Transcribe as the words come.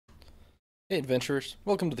Hey adventurers,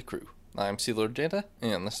 welcome to the crew. I'm Sea Lord Janta,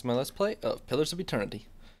 and this is my Let's Play of Pillars of Eternity.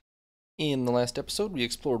 In the last episode, we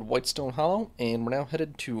explored Whitestone Hollow, and we're now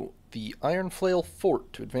headed to the Iron Flail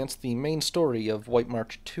Fort to advance the main story of White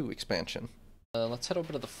March 2 expansion. Let's head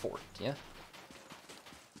over to the fort, yeah?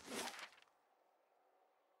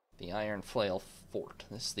 The Iron Flail Fort.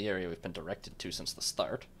 This is the area we've been directed to since the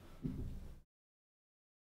start.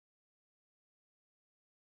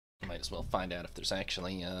 Might as well find out if there's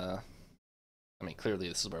actually, I mean, clearly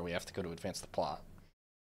this is where we have to go to advance the plot.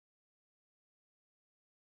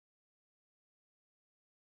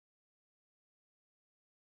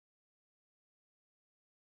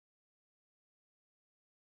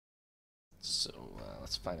 So,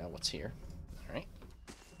 let's find out what's here. Alright.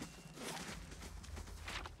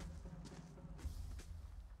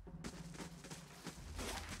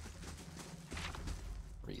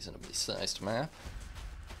 Reasonably sized map.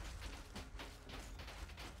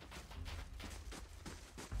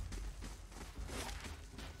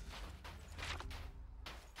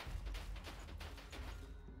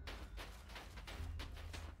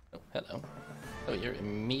 Oh, hello. Oh, you're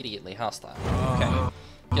immediately hostile. Okay.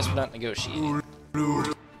 Guess we're not negotiating.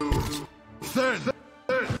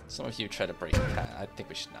 Some of you try to break the I think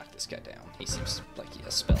we should knock this guy down. He seems like he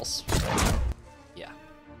has spells. Yeah.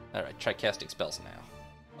 Alright, try casting spells now,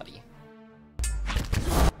 buddy.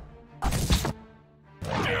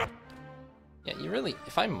 Yeah, you really,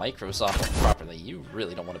 if I micros off him properly, you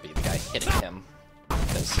really don't want to be the guy hitting him.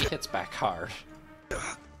 Because he hits back hard.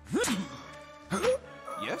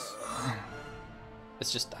 Yes?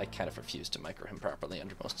 It's just, I kind of refuse to micro him properly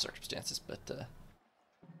under most circumstances, but,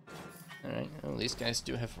 alright, well, these guys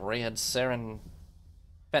do have red Saren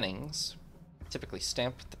pennings, typically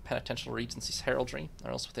stamped with the Penitential Regency's heraldry, or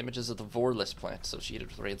else with images of the Vorlis plant associated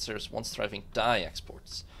with Red Sarah's once thriving dye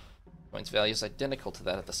exports. Coin's value is identical to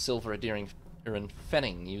that of the silver adhering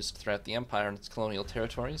Fenning used throughout the Empire and its colonial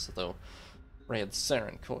territories, although Red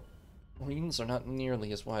Saren coins are not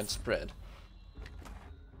nearly as widespread.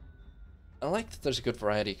 I like that there's a good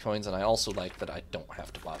variety of coins, and I also like that I don't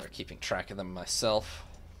have to bother keeping track of them myself.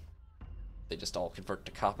 They just all convert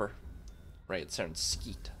to copper. Red Saren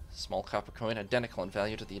Skeet, small copper coin identical in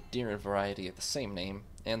value to the Adir variety of the same name,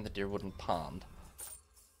 and the Deerwooden Pond.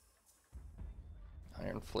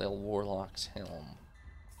 Iron Flail Warlock's Helm.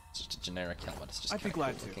 It's just a generic helmet, it's just I'd be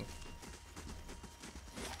glad to. looking.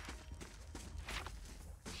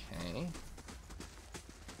 Okay.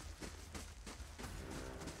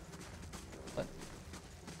 What?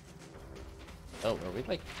 Oh, are we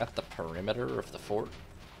like at the perimeter of the fort?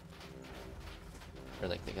 Or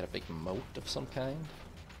like they got a big moat of some kind?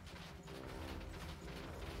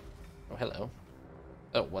 Oh, hello.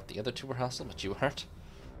 Oh, what, the other two were hostile, but you aren't?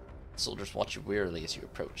 Soldiers watch you wearily as you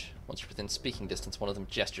approach. Once you're within speaking distance, one of them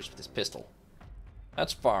gestures with his pistol.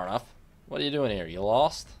 That's far enough. What are you doing here? You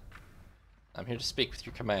lost? I'm here to speak with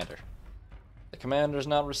your commander. The commander's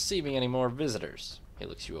not receiving any more visitors. He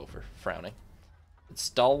looks you over, frowning. Did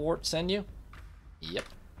Stalwart send you? Yep.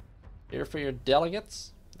 Here for your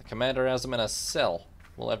delegates? The commander has them in a cell.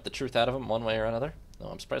 We'll have the truth out of them one way or another. No,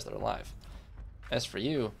 I'm surprised they're alive. As for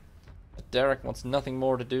you, Derek wants nothing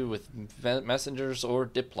more to do with messengers or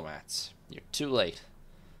diplomats. You're too late.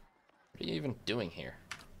 What are you even doing here?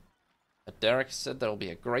 Derek said there will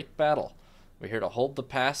be a great battle. We're here to hold the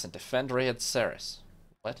pass and defend Rayed Saris.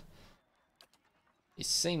 What? He's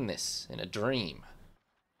seen this in a dream.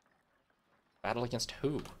 Battle against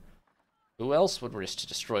who? Who else would wish to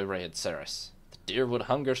destroy Rayed Saris? The Deerwood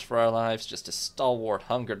hungers for our lives just as Stalwart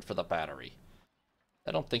hungered for the battery.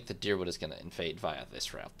 I don't think the Deerwood is going to invade via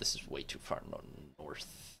this route. This is way too far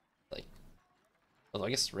north. Like, although I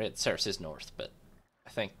guess Red Saris is north, but I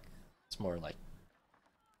think it's more like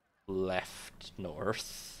left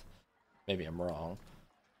north. Maybe I'm wrong.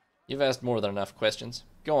 You've asked more than enough questions.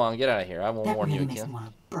 Go on, get out of here. I won't warn you That really makes again. me want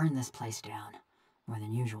to burn this place down. More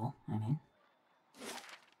than usual, I mean.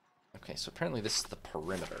 Okay, so apparently this is the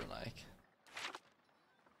perimeter, like.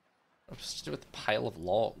 What's to do with the pile of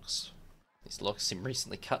logs? These logs seem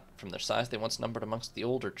recently cut. From their size, they once numbered amongst the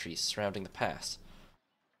older trees surrounding the pass.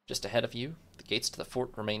 Just ahead of you, the gates to the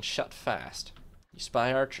fort remain shut fast. You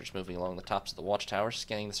spy archers moving along the tops of the watchtowers,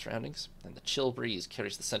 scanning the surroundings, and the chill breeze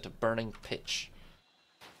carries the scent of burning pitch.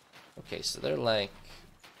 Okay, so they're like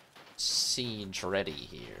siege ready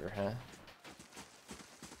here, huh?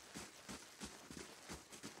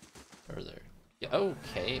 Or they're... Yeah,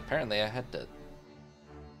 okay, apparently I had to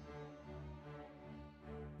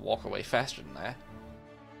walk away faster than that.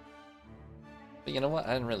 But you know what?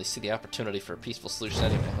 I didn't really see the opportunity for a peaceful solution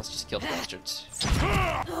anyway. Let's just kill the bastards. Let's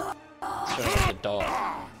try to the dog.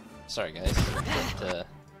 Sorry guys, but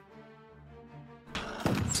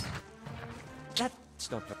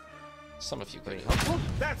not bad. Some of you could be helpful.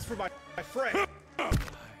 That's for my friend.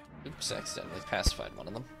 Oops, accidentally pacified one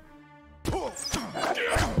of them.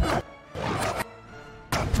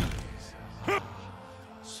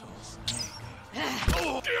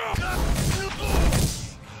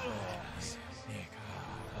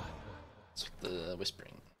 It's the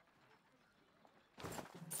whispering.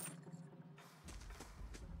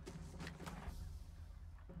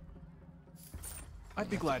 I'd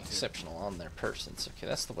be glad to. Exceptional on their persons. Okay,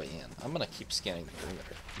 that's the way in. I'm gonna keep scanning the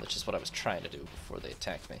perimeter, which is what I was trying to do before they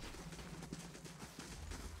attacked me.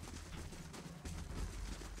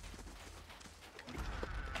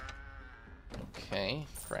 Okay,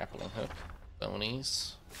 grappling hook,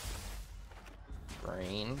 bonies,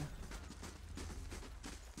 brain,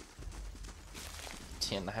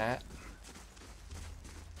 tin hat.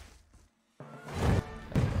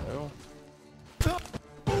 Hello.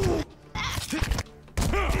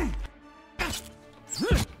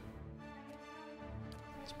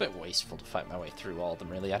 It's a bit wasteful to fight my way through all of them,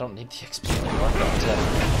 really. I don't need the XP anymore.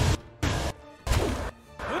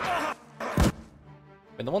 I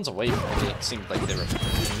mean, the ones away from me, it seemed like they were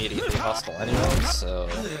immediately hostile anyway, so...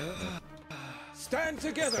 Stand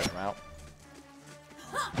together! Get them out.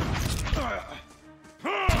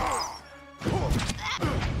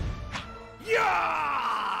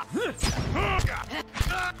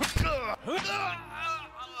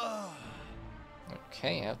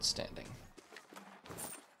 Okay, outstanding.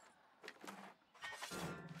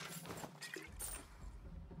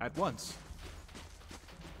 At once.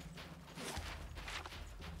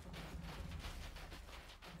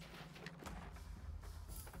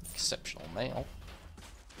 Exceptional mail.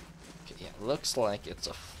 Okay, yeah, looks like it's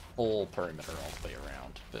a full perimeter all the way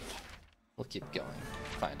around, but we'll keep going.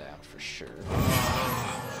 Find out for sure.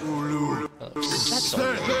 Oh,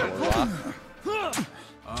 so warlock.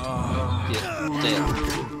 Get dead.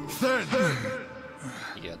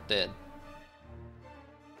 You got dead.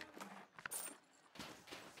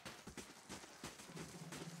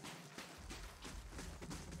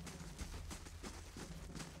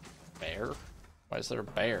 Bear? Why is there a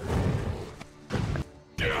bear?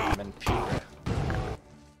 Menpura.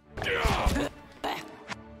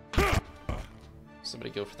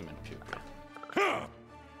 Somebody go for the Menpura.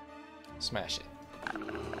 Smash it.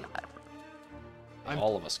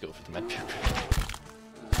 All of us go for the Menpura.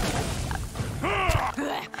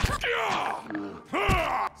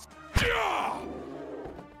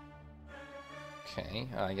 Okay,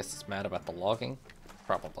 I guess it's mad about the logging.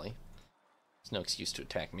 Probably. There's no excuse to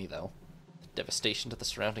attack me, though. The devastation to the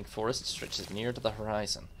surrounding forest stretches near to the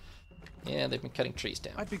horizon. Yeah, they've been cutting trees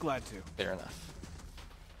down. I'd be glad to. Fair enough.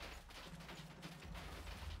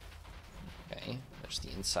 Okay, there's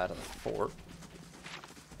the inside of the fort.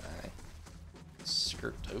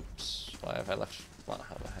 Skirt. Oops. Why have I left Lana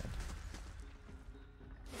behind?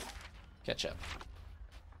 Catch up.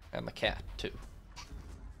 And the cat, too.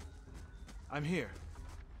 I'm here.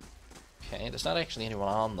 Okay, there's not actually anyone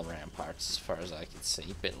on the ramparts as far as I can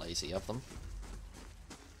see. Bit lazy of them.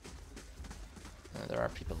 There are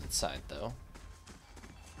people inside, though.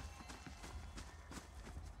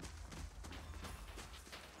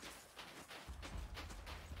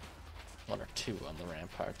 One or two on the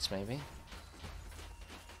ramparts, maybe.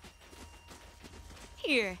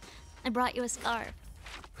 Here, I brought you a scarf.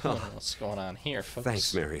 Oh, what's going on here, folks?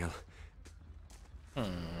 Thanks, Mariel.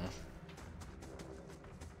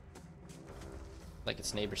 Like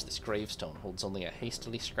its neighbors, this gravestone holds only a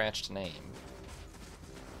hastily scratched name.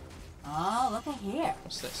 Oh, look at here.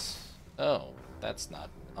 What's this? Oh, that's not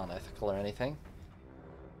unethical or anything.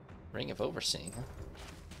 Ring of Overseeing, huh?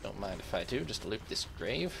 Don't mind if I do, just to loot this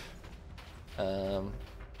grave. What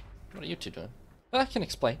are you two doing? I can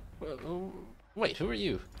explain. Wait, who are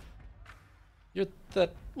you? You're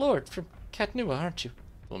that lord from Katnua, aren't you?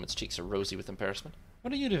 The woman's cheeks are rosy with embarrassment.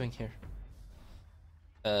 What are you doing here?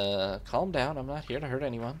 Calm down. I'm not here to hurt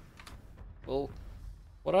anyone. Well,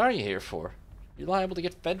 what are you here for? You're liable to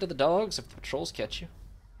get fed to the dogs if the patrols catch you.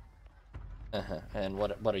 And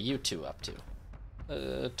what are you two up to?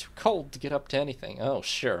 Too cold to get up to anything. Oh,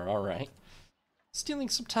 sure, alright. Stealing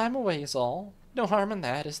some time away is all. No harm in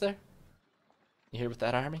that, is there? You here with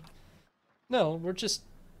that army? No, we're just...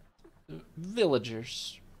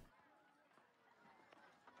 villagers.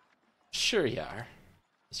 Sure you are.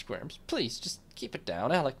 He squirms. Please, just keep it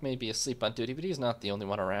down. Alec may be asleep on duty, but he's not the only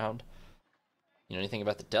one around. You know anything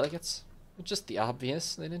about the delegates? Just the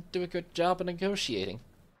obvious. They didn't do a good job of negotiating.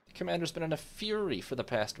 The commander's been in a fury for the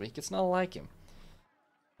past week. It's not like him.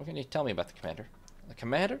 What can you tell me about the commander? The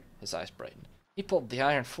commander? His eyes brighten. He pulled the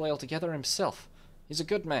Iron Flail together himself. He's a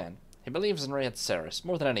good man. He believes in Red Ceres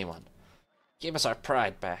more than anyone. Gave us our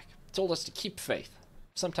pride back. Told us to keep faith.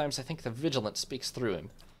 Sometimes I think the Vigilant speaks through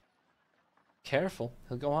him. Careful,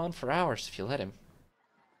 he'll go on for hours if you let him.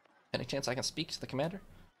 Any chance I can speak to the commander?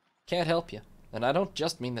 Can't help you, and I don't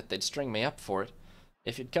just mean that they'd string me up for it.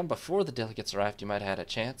 If you'd come before the delegates arrived, you might have had a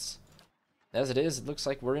chance. As it is, it looks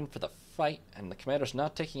like we're in for the fight, and the commander's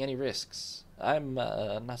not taking any risks. I'm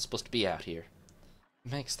not supposed to be out here.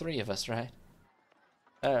 Makes 3 of us, right?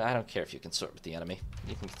 I don't care if you consort with the enemy.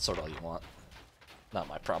 You can consort all you want. Not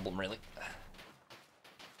my problem, really.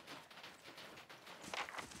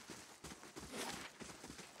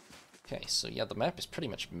 Okay, so yeah, the map is pretty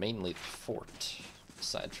much mainly the fort,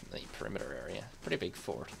 aside from the perimeter area. Pretty big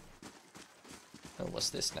fort. Oh, what's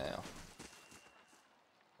this now?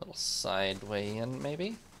 Little side way in,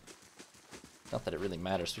 maybe? Not that it really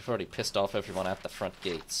matters. We've already pissed off everyone at the front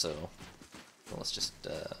gate, so... Well, let's just,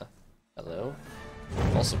 hello?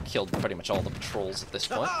 We've also killed pretty much all the patrols at this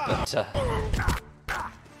point, but, oh,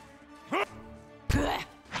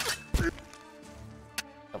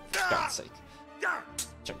 for God's sake.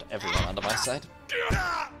 Turned everyone onto my side.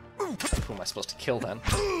 Who am I supposed to kill, then?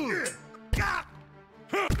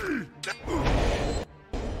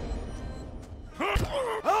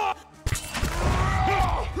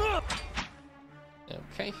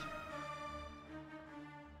 Okay.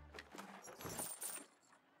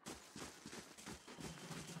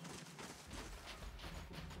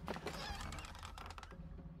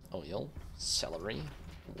 Oil, celery,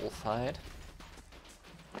 wolfhide,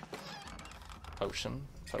 potion,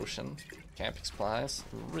 camping supplies.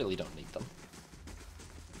 Really don't need them.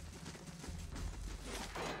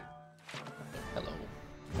 Hello,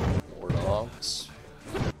 war dogs.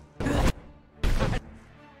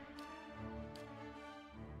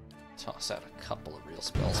 Toss out a couple of real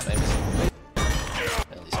spells, maybe.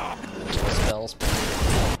 At least real spells,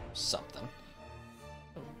 but something.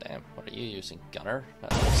 Oh, damn. What are you using? Gunner?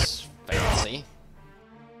 That's fancy.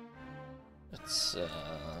 Let's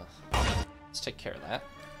take care of that.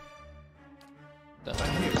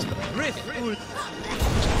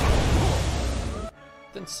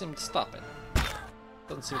 Didn't seem to stop it.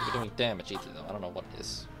 Doesn't seem to be doing damage either, though. I don't know what it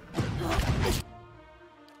is.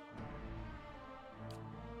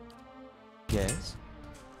 Yes?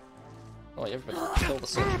 Oh, everybody kill the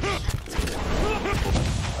soldiers.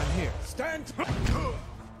 I'm here. Stand!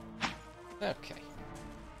 Okay.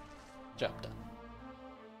 Job done.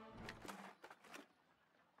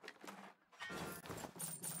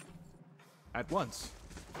 At once.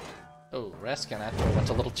 Oh, Raskin, I went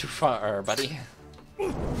a little too far, buddy.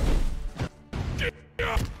 Dang,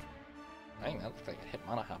 that looked like it hit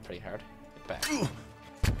Monahop pretty hard. Hit back.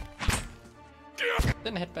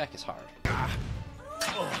 Didn't hit back as hard.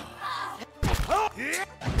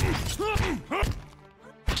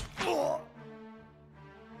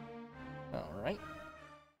 Alright.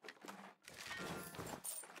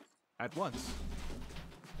 At once.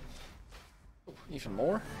 Oh, even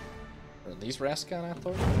more? Are these Raskin, I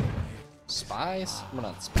thought? Spies? We're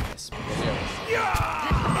not spies, but we're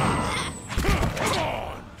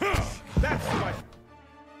That's my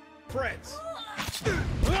friends!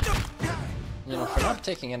 You know, for not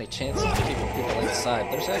taking any chances with people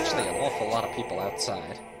inside, there's actually an awful lot of people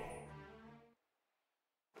outside.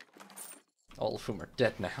 All of whom are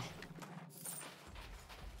dead now.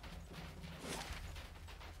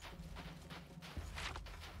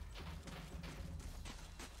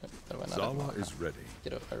 Sawa is ready.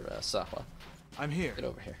 Get over, Sawa. I'm here. Get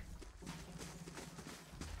over here.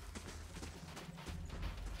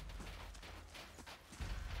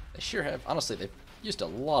 They sure have. Honestly, they've used a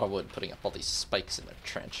lot of wood putting up all these spikes in their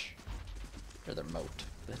trench. Or their moat.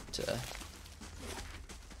 But,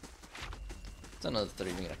 don't know that they're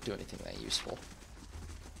even going to do anything that useful.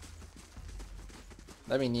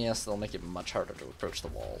 I mean, yes, they'll make it much harder to approach the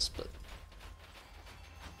walls, but...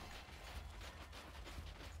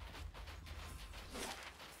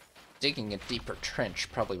 digging a deeper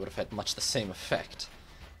trench probably would have had much the same effect.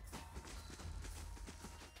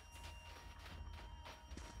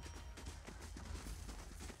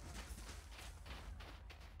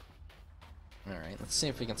 Alright, let's see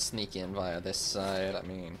if we can sneak in via this side. I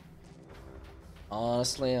mean,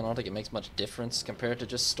 honestly, I don't think it makes much difference compared to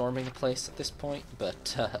just storming the place at this point,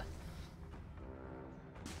 but,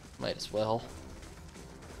 might as well.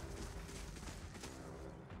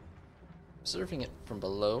 Observing it from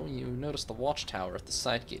below, you notice the watchtower at the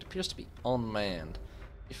side gate appears to be unmanned.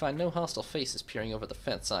 You find no hostile faces peering over the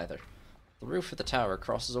fence either. The roof of the tower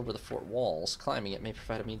crosses over the fort walls. Climbing it may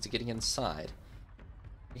provide a means of getting inside.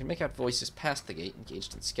 You can make out voices past the gate,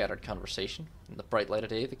 engaged in scattered conversation. In the bright light of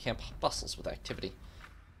day, the camp bustles with activity.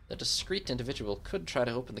 The discreet individual could try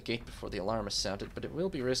to open the gate before the alarm is sounded, but it will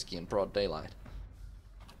be risky in broad daylight.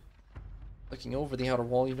 Looking over the outer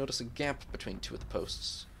wall, you notice a gap between two of the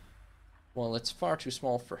posts. While it's far too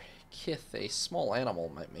small for kith, a small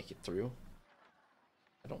animal might make it through.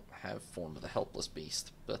 I don't have form of the helpless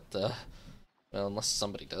beast, but, well, unless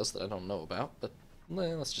somebody does that I don't know about, but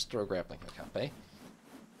let's just throw a grappling hook up, eh?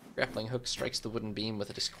 Grappling hook strikes the wooden beam with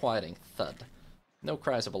a disquieting thud. No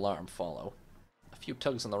cries of alarm follow. A few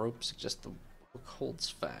tugs on the rope suggest the hook holds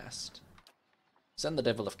fast. Send the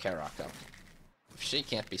Devil of Karak up. If she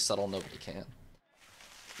can't be subtle, nobody can.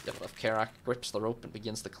 The Devil of Karak grips the rope and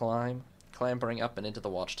begins the climb, clambering up and into the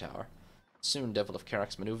watchtower. Soon Devil of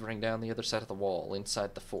Karak's maneuvering down the other side of the wall,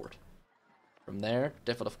 inside the fort. From there,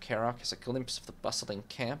 Devil of Karak has a glimpse of the bustling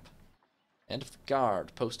camp, and of the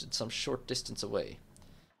guard posted some short distance away.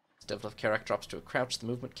 As Devil of Karak drops to a crouch, the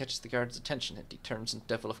movement catches the guard's attention, and he turns in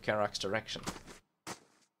Devil of Karak's direction.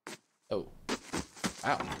 Oh.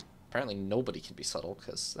 Wow. Apparently nobody can be subtle,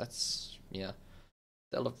 because that's, yeah.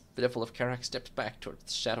 The Devil of Karak steps back towards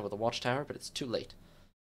the shadow of the watchtower, but it's too late.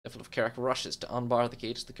 Devil of Karak rushes to unbar the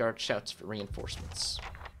gate as the guard shouts for reinforcements.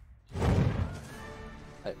 I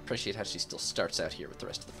appreciate how she still starts out here with the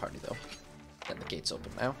rest of the party, though. Then the gate's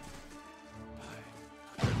open now.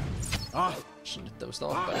 Shouldn't hit those, though.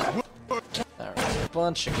 Alright, a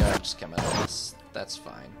bunch of guards come out of this. That's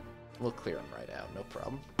fine. We'll clear them right out, no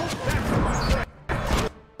problem.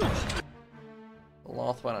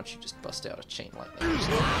 Loth, why don't you just bust out a chain lightning?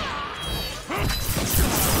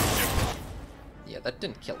 Yeah, that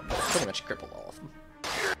didn't kill him, but it pretty much crippled all of them.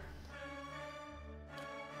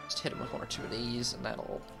 Just hit him with one or two of these, and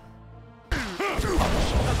that'll polish all the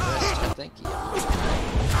rest, I think.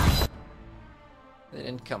 Yeah. They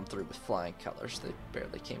didn't come through with flying colors, they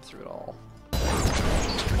barely came through at all.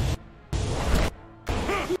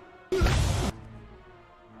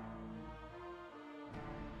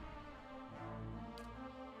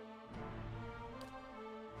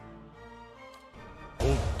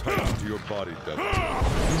 Hold tight to your body, devil.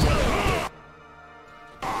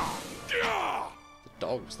 The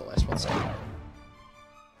dog was the last one saved.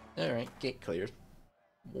 Alright, gate cleared.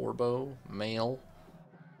 Warbow, male,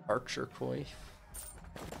 archer coif.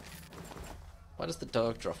 Why does the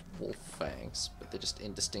dog draw wolf fangs? But they're just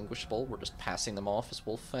indistinguishable? We're just passing them off as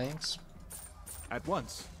wolf fangs? At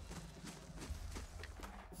once.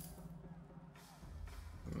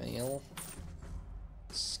 Male.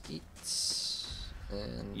 Skeets.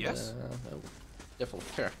 And, yes? Oh, Devil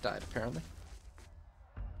of Karak died, apparently.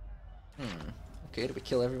 Okay, do we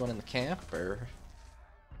kill everyone in the camp, or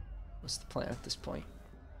what's the plan at this point?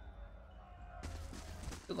 I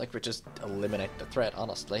feel like we just eliminate the threat,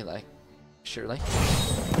 honestly, like, surely.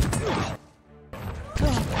 I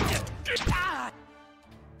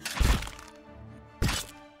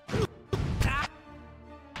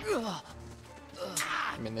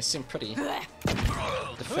mean, they seem pretty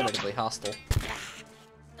definitively hostile.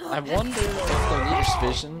 I wonder if the leader's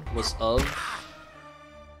vision was of...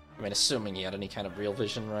 I mean, assuming he had any kind of real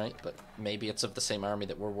vision, right? But maybe it's of the same army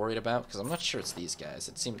that we're worried about, because I'm not sure it's these guys.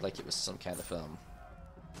 It seemed like it was some kind of,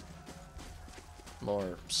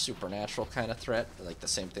 more supernatural kind of threat, like the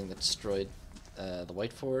same thing that destroyed the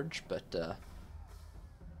White Forge, but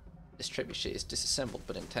this trebuchet is disassembled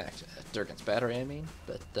but intact. Durgan's battery, I mean,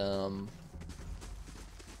 but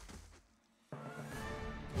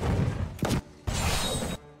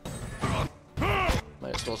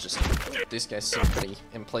might as well just... These guys seem pretty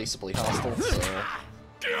implacably hostile, so...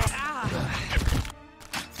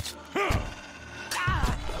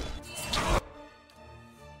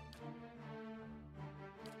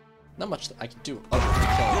 Not much that I can do other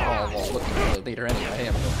than kill them all while looking for the leader anyway.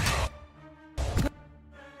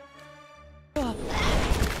 I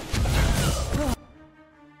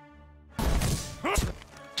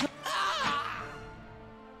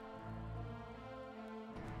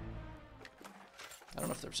don't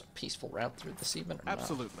know if there's a peaceful route through this even or not.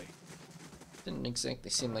 Absolutely. Didn't exactly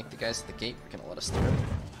seem like the guys at the gate were gonna let us through.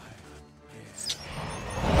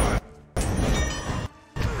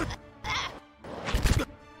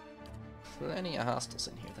 Plenty of hostiles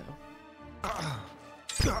in here, though.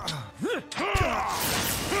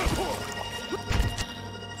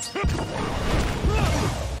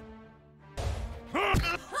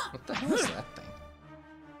 What the hell is that thing?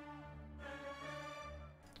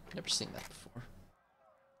 Never seen that before.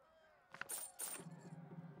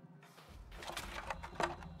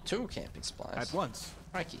 Two camping supplies. At once.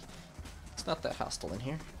 Crikey. It's not that hostile in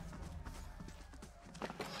here.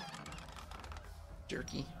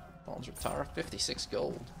 Jerky. Baldur Tara, 56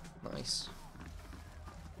 gold. Nice.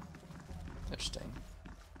 Interesting.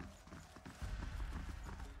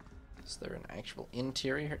 Is there an actual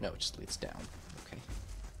interior? No, it just leads down. Okay.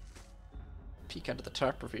 Peek under the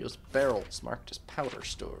tarp reveals barrels marked as powder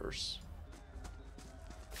stores.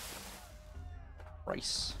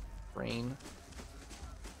 Rice, grain.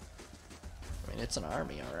 I mean, it's an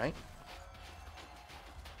army, alright.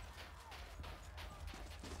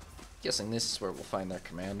 Guessing this is where we'll find their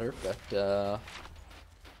commander, but,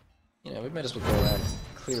 you know, we might as well go around and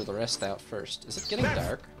clear the rest out first. Is it getting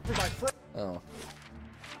dark? Oh.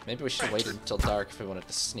 Maybe we should have waited until dark if we wanted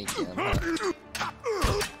to sneak in, huh?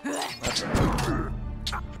 That's alright.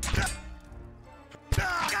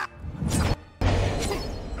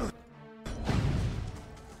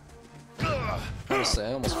 Honestly,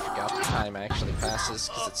 I almost forgot the time actually passes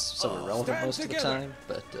because it's so irrelevant most of the time,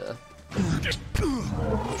 but oh, we didn't kill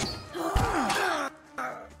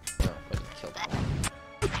that one.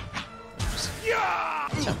 Just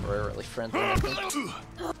temporarily friendly, I think.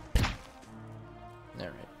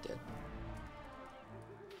 Alright, dead.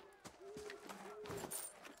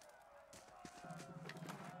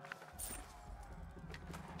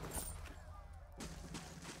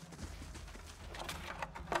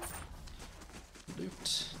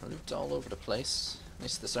 Loot all over the place. At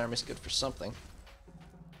least this army's good for something.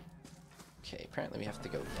 Okay, apparently we have to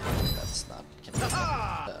go down. That's not convenient.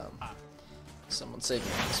 Someone save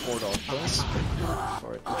me from this war dog, please,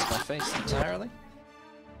 before it eats my face entirely.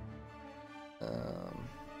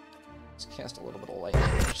 Let's cast a little bit of lightning.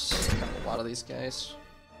 There's a lot of these guys.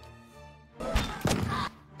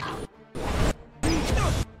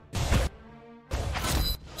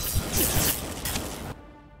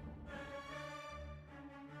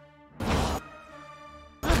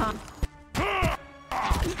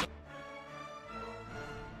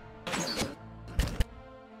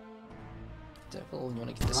 Devil, you want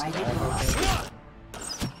to get this guy open?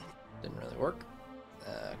 Didn't really work.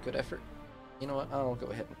 Good effort. You know what? I'll go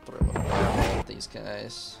ahead and throw a fireball at these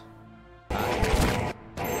guys.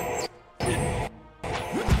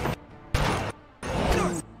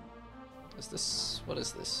 Is this... what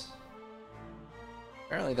is this?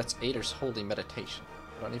 Apparently that's Ader's holy meditation.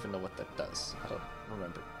 I don't even know what that does. I don't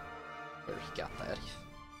remember where he got that.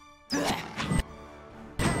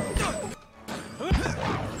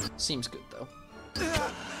 Seems good though.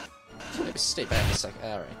 Maybe stay back a second.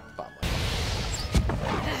 Alright, bomb way.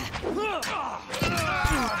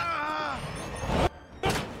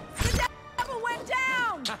 The devil went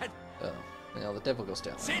down! Oh, well, the devil goes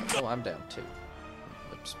down. Oh, I'm down too.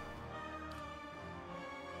 Oops.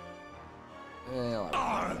 Well,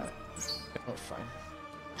 we're fine.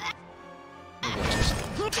 Maybe I just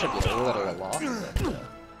contribute a little lot,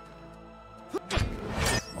 but,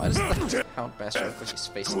 why does the Hound Master look like he's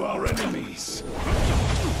facing To our enemies.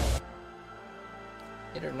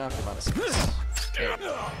 Hit or knock him on his face. There.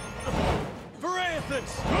 For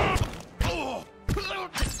Athens!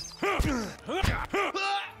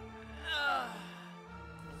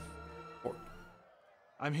 Fort.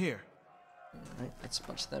 I'm here. Alright, that's a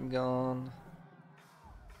bunch of them gone.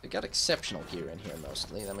 They got exceptional gear in here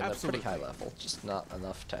mostly. I mean, they're pretty high level, just not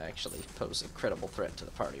enough to actually pose a credible threat to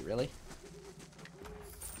the party, really.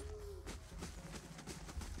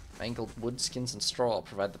 Mangled wood, skins, and straw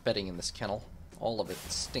provide the bedding in this kennel. All of it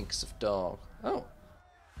stinks of dog. Oh!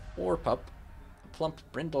 War pup. A plump,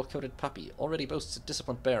 brindle-coated puppy already boasts a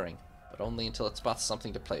disciplined bearing, but only until it spots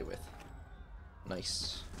something to play with.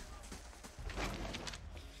 Nice.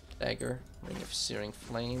 Dagger. Ring of searing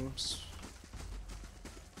flames.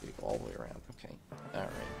 We go all the way around. Okay.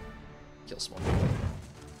 Alright. Kill some more people.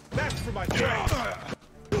 Back for my train!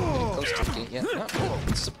 Getting close to the gate yet? No,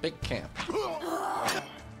 it's a big camp.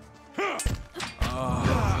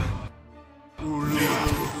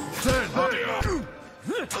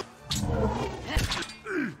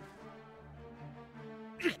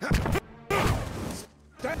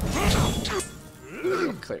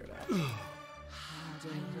 Clear it out.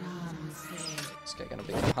 This guy gonna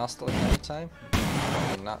be hostile at any time?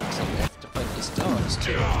 Probably not until we have to fight these dogs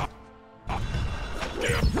too.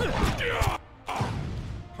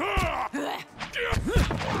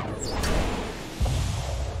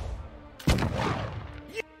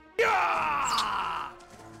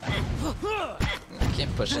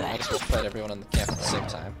 Can't push it, might as well fight everyone in the camp at the same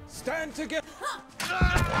time. Stand together!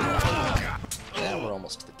 Now we're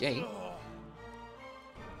almost to the gate.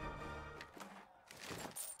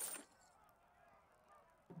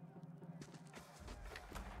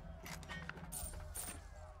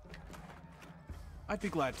 I'd be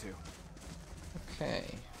glad to. Okay,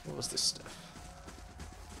 what was this stuff?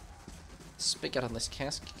 The spigot on this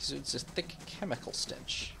cask exudes a thick chemical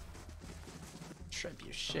stench.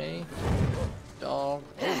 Trebuchet. Dog.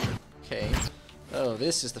 Oh, okay. Oh,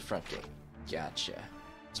 this is the front gate. Gotcha.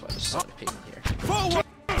 That's why there's so many people here. Forward!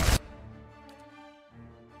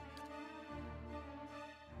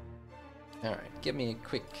 Alright, give me a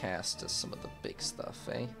quick cast of some of the big stuff,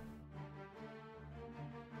 eh?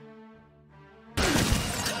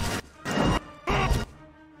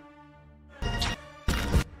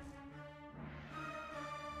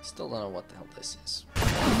 Still don't know what the hell this is.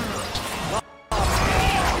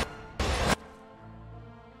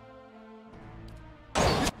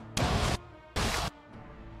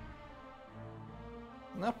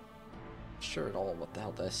 Not sure at all what the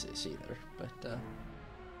hell this is either, but alright,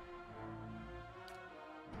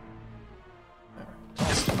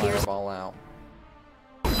 toss the fireball out.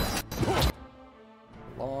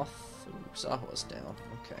 Loth. Ooh, Zahua's down.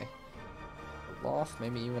 Okay. Loth,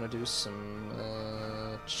 maybe you want to do some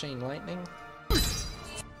chain lightning?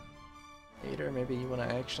 Vader, maybe you want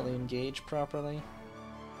to actually engage properly?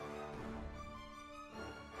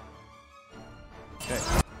 Okay.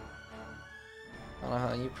 I don't know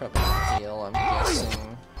how you probably feel, I'm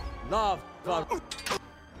guessing. Love. Okay,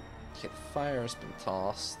 the fire has been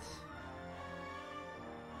tossed.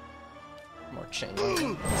 More chain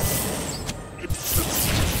lightning.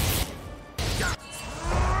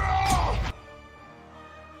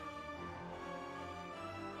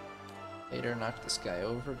 Vader knocked this guy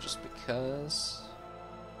over just because.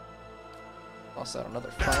 Toss out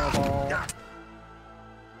another fireball.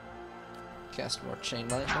 Cast more chain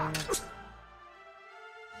lightning.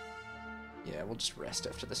 Yeah, we'll just rest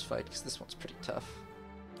after this fight because this one's pretty tough.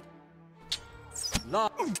 I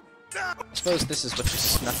suppose this is what you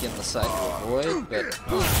snuck in the side to avoid, but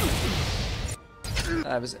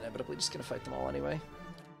I was inevitably just gonna fight them all anyway.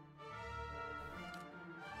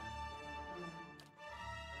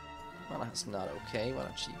 Well, that's not okay. Why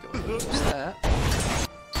don't you go ahead and use that?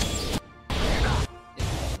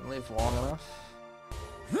 Didn't live long enough.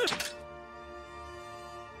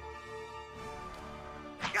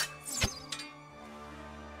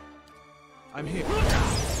 I'm here.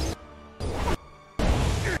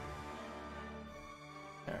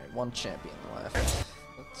 Alright, one champion left.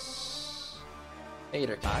 Let's...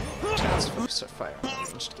 Vader can let's focus our fire on the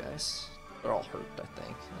ranged guys. They're all hurt, I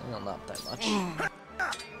think. Well, not that much.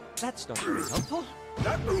 That's not very helpful.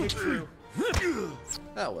 That will be true.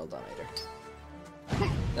 Oh, well done, Vader.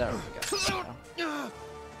 There we go. This now.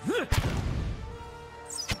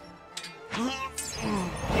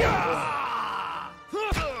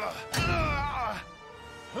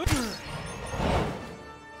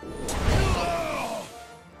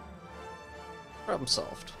 Problem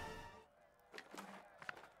solved.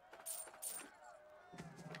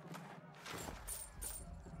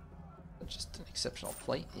 Just an exceptional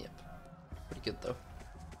plate? Yep. Pretty good though.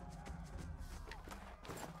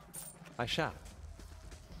 I shall.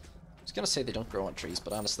 I was gonna say they don't grow on trees,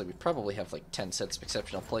 but honestly we probably have like 10 sets of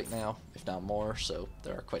exceptional plate now, if not more, so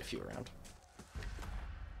there are quite a few around.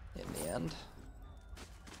 In the end.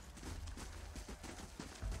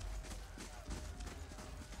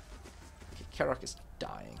 Okay, Karok is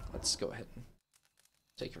dying. Let's go ahead and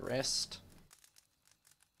take a rest.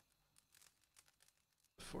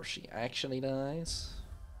 Before she actually dies.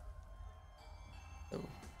 Oh,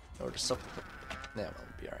 order supplement. Yeah, well,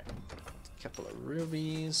 it'll be alright. A couple of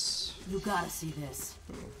rubies. You gotta see this.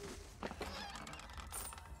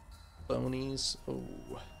 Bonies. Oh.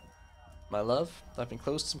 My love, I've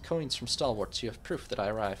enclosed some coins from stalwarts. You have proof that I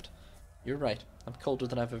arrived. You're right. I'm colder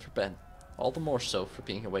than I've ever been. All the more so for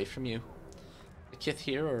being away from you. The Kith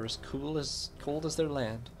here are as cold as their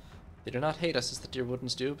land. They do not hate us as the dear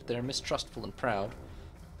Woodens do, but they are mistrustful and proud.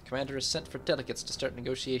 The commander has sent for delegates to start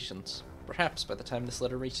negotiations. Perhaps by the time this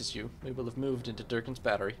letter reaches you, we will have moved into Durgan's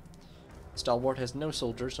battery. Stalwart has no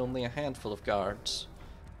soldiers, only a handful of guards.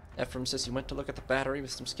 Ephraim says he went to look at the battery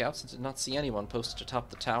with some scouts and did not see anyone posted atop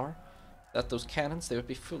the tower. Without those cannons, they would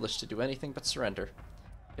be foolish to do anything but surrender.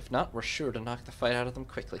 If not, we're sure to knock the fight out of them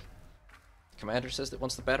quickly. The commander says that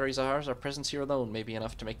once the battery's ours, our presence here alone may be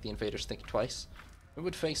enough to make the invaders think twice. Who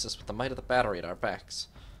would face us with the might of the battery at our backs?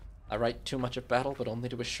 I write too much of battle, but only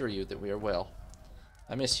to assure you that we are well.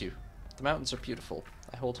 I miss you. The mountains are beautiful.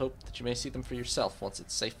 I hold hope that you may see them for yourself once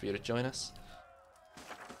it's safe for you to join us.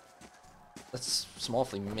 That's some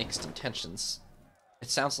awfully mixed intentions. It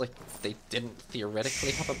sounds like they didn't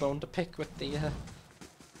theoretically have a bone to pick with the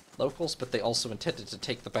locals, but they also intended to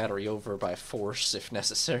take the battery over by force if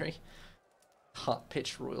necessary. Hot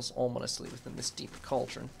pitch roils ominously within this deep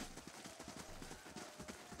cauldron.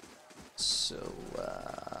 So,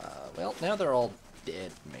 well, now they're all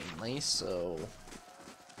dead mainly, so...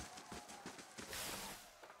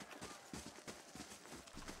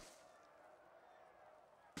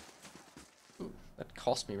 Ooh,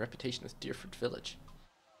 cost me reputation with Deerford Village.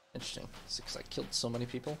 Interesting. Is it because I killed so many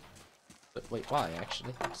people? But wait, why,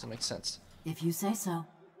 actually? That doesn't make sense. If you say so.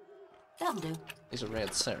 That'll do. These are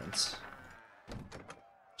red sirens.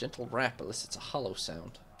 Gentle rap elicits a hollow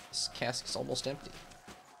sound. This cask is almost empty.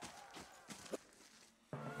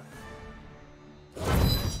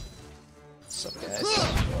 What's up, guys?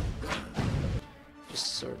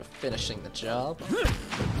 Just sort of finishing the job.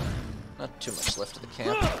 Not too much left of the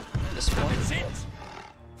camp at this point.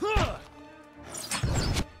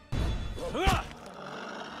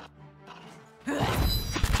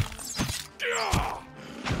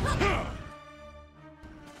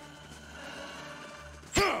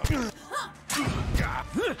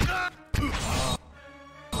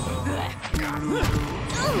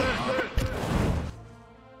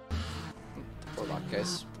 Warlock,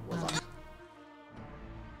 guys. Warlock.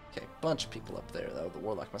 Okay, bunch of people up there, though. The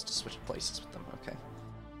Warlock must have switched places with them. Okay.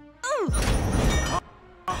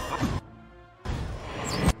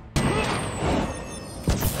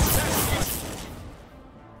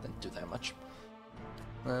 Didn't do that much.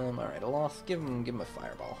 Alright, Aloth, give him a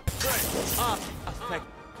fireball.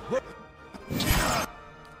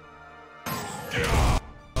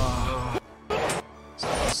 So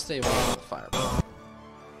stay away from the fireball.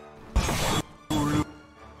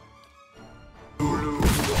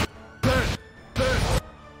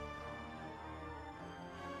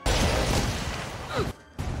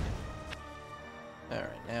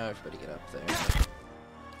 Alright, now everybody get up there.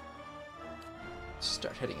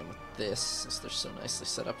 Start hitting him with this, since they're so nicely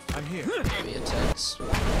set up for I'm here. heavy attacks.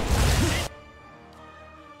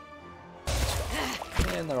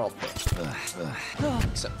 And they're all dead.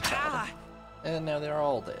 Except for one. And now they're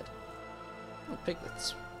all dead. Oh,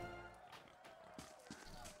 piglets.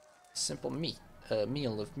 Simple meat. A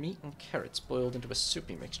meal of meat and carrots boiled into a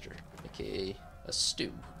soupy mixture, aka a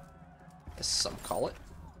stew, as some call it.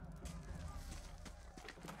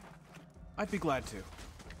 I'd be glad to.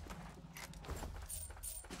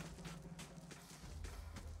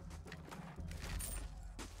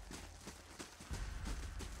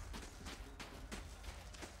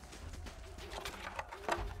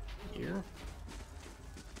 Here.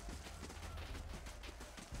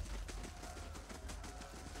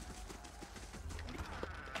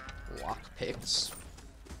 Lockpicks.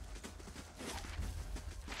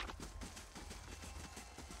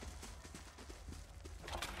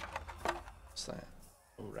 What's that?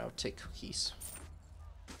 Oh, I'll take cookies.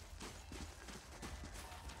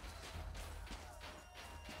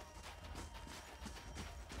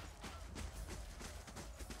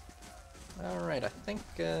 Alright, I think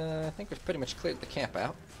we've pretty much cleared the camp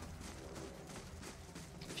out.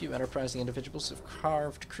 A few enterprising individuals have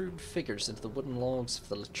carved crude figures into the wooden logs of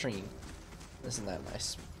the latrine. Isn't that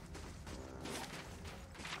nice?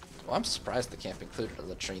 Well, I'm surprised the camp included a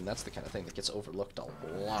latrine. That's the kind of thing that gets overlooked a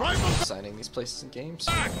lot when designing these places in games.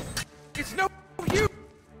 It's no you.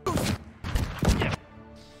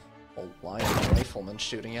 Old lion rifleman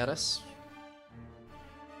shooting at us.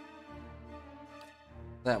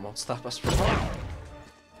 That won't stop us from long.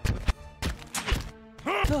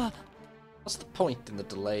 What's the point in the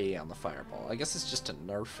delay on the fireball? I guess it's just to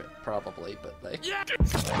nerf it, probably, but like...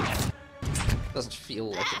 doesn't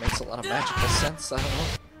feel like it makes a lot of magical sense, I don't know.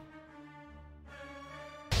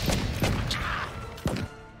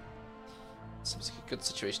 Seems like a good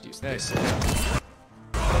situation to use this.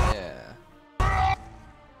 Yeah.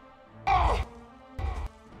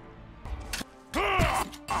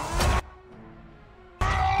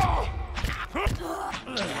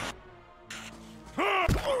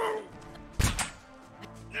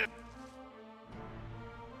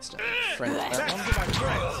 Friend that one.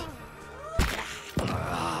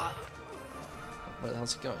 Where the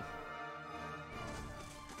hell's he going?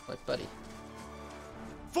 My buddy.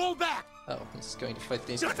 Fall back. Oh, he's going to fight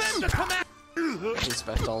these guys. He's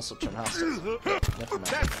about to also turn hostile. Never mind.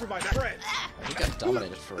 That's for my friend. He got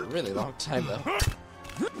dominated for a really long time, though.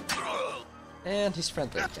 And he's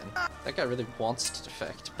friendly again. That guy really wants to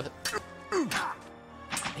defect, but...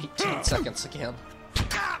 18 seconds again.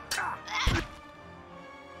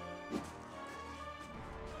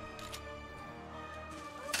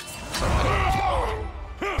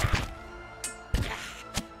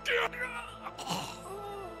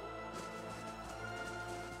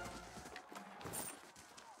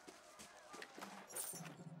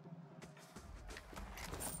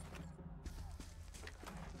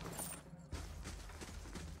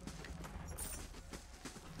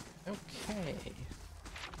 Okay.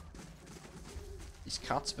 These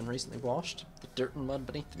cots have been recently washed. The dirt and mud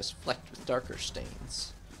beneath them is flecked with darker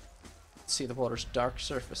stains. See the water's dark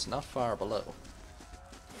surface not far below.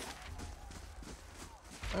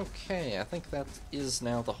 Okay, I think that is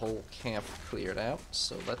now the whole camp cleared out,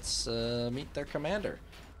 so let's meet their commander,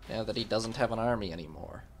 now that he doesn't have an army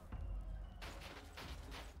anymore.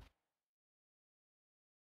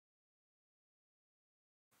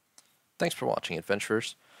 Thanks for watching,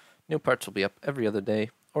 adventurers. New parts will be up every other day,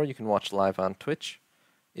 or you can watch live on Twitch.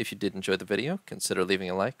 If you did enjoy the video, consider leaving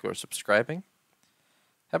a like or subscribing.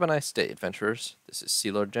 Have a nice day, adventurers. This is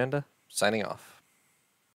Sea Lord Janda, signing off.